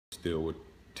still were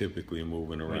typically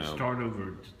moving Wait, around. start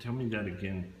over. Tell me that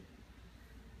again.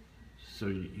 So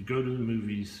you go to the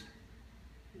movies.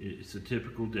 It's a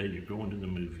typical day. You're going to the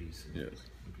movies. Yes.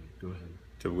 Okay, go ahead.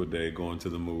 Typical day, going to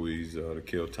the movies to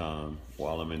kill time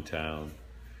while I'm in town.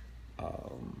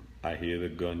 I hear the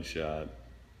gunshot,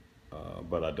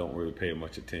 but I don't really pay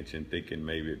much attention, thinking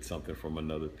maybe it's something from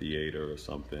another theater or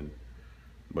something.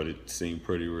 But it seemed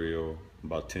pretty real.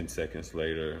 About 10 seconds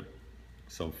later,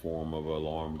 some form of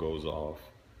alarm goes off,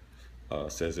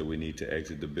 says that we need to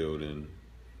exit the building.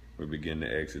 We begin to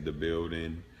exit the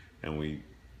building, and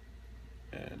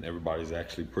everybody's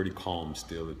actually pretty calm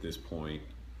still at this point.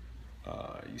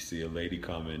 You see a lady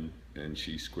coming, and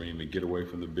she's screaming, "Get away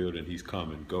from the building, he's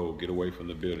coming. Go, get away from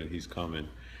the building, he's coming."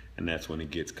 And that's when it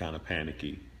gets kind of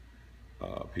panicky.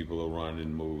 People are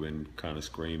running, moving, kind of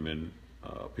screaming.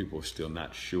 People are still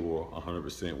not sure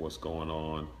 100% what's going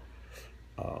on.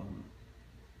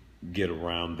 Get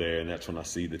around there, and that's when I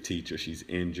see the teacher. She's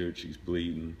injured, she's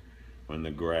bleeding on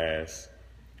the grass,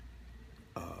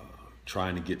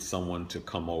 trying to get someone to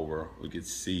come over. We could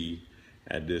see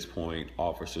at this point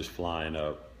officers flying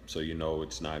up, so you know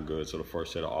it's not good. So the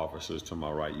first set of officers to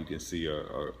my right, you can see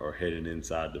are heading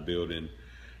inside the building.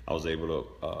 I was able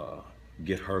to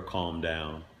get her calmed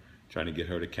down, trying to get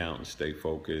her to count and stay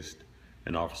focused.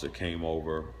 An officer came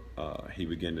over. He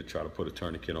began to try to put a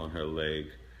tourniquet on her leg.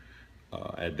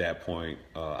 At that point,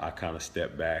 I kind of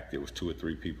stepped back. There was 2 or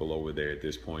 3 people over there at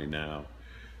this point now,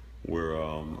 where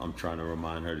I'm trying to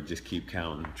remind her to just keep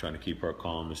counting, trying to keep her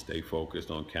calm and stay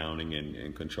focused on counting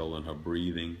and controlling her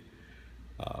breathing.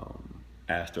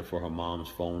 Asked her for her mom's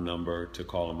phone number to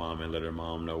call her mom and let her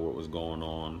mom know what was going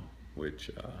on, which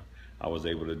I was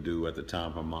able to do. At the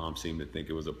time, her mom seemed to think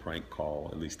it was a prank call.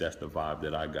 At least that's the vibe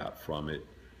that I got from it.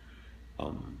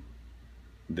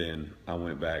 Then I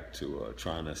went back to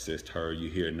trying to assist her. You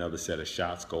hear another set of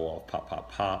shots go off, pop,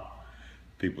 pop, pop.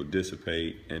 People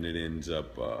dissipate, and it ends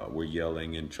up we're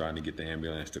yelling and trying to get the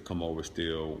ambulance to come over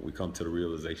still. We come to the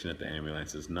realization that the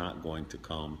ambulance is not going to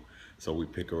come, so we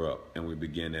pick her up and we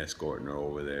begin escorting her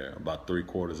over there. About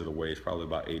 3/4 of the way, it's probably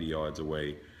about 80 yards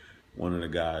away. One of the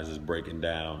guys is breaking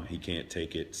down. He can't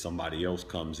take it. Somebody else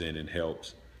comes in and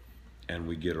helps, and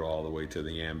we get her all the way to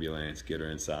the ambulance, get her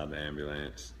inside the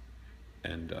ambulance,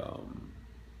 and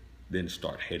then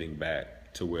start heading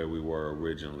back to where we were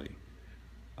originally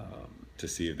to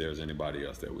see if there's anybody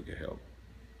else that we could help.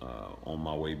 On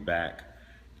my way back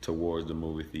towards the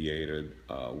movie theater,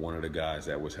 one of the guys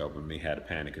that was helping me had a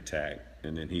panic attack,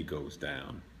 and then he goes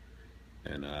down.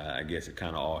 And I guess it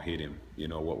kind of all hit him, you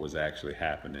know, what was actually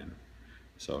happening.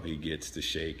 So he gets to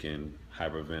shaking,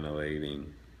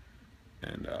 hyperventilating,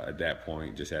 and at that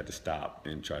point just had to stop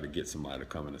and try to get somebody to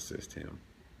come and assist him.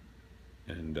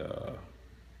 And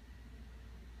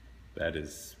that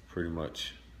is pretty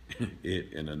much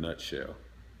it in a nutshell.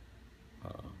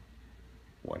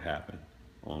 What happened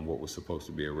on what was supposed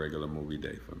to be a regular movie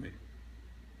day for me.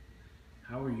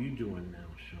 How are you doing now,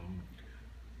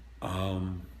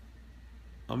 Shaan?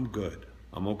 I'm good.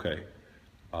 I'm okay.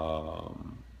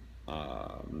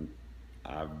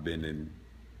 I've been in,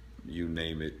 you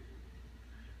name it.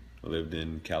 I lived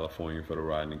in California for the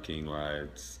Rodney King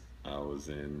riots. I was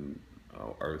in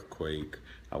earthquake.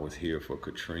 I was here for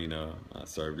Katrina. I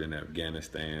served in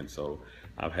Afghanistan. So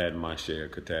I've had my share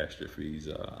of catastrophes.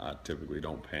 I typically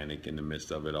don't panic in the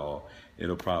midst of it all.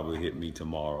 It'll probably hit me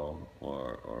tomorrow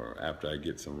or after I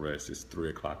get some rest. It's 3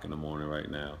 o'clock in the morning right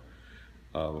now.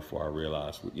 Before I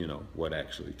realized, you know, what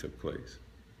actually took place.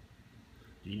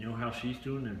 Do you know how she's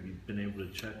doing? Have you been able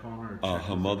to check on her?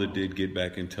 Her mother did get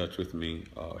back in touch with me.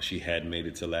 She had made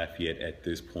it to Lafayette at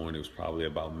this point. It was probably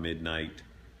about midnight,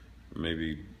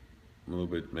 maybe a little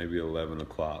bit, maybe 11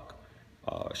 o'clock.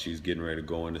 She's getting ready to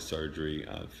go into surgery.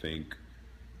 I think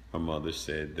her mother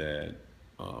said that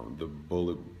the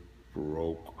bullet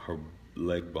broke her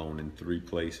leg bone in 3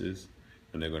 places,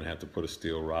 and they're going to have to put a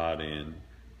steel rod in.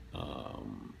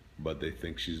 But they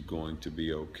think she's going to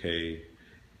be okay.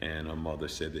 And her mother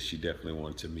said that she definitely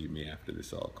wanted to meet me after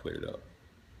this all cleared up.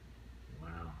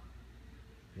 Wow.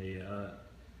 Hey,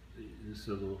 this is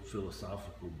a little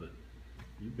philosophical, but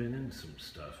you've been in some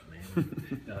stuff, man.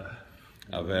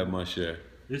 I've had my share.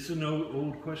 This is an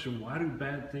old question. Why do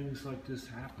bad things like this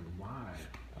happen? Why?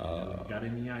 Got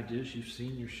any ideas? You've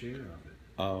seen your share of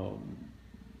it.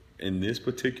 In this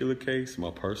particular case, my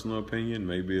personal opinion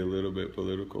may be a little bit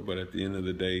political, but at the end of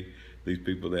the day, these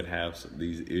people that have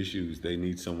these issues, they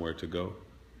need somewhere to go.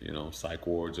 You know, psych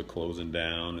wards are closing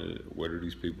down. Where do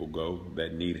these people go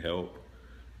that need help?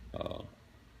 I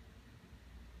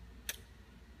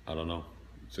don't know.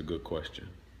 It's a good question.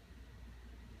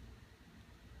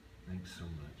 Thanks so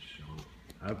much, Shaan.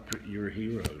 You're a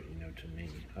hero, you know, to me.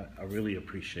 I really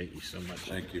appreciate you so much.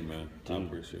 Thank you, man. I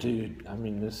appreciate it. Dude, I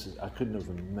mean, I couldn't have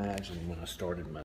imagined when I started my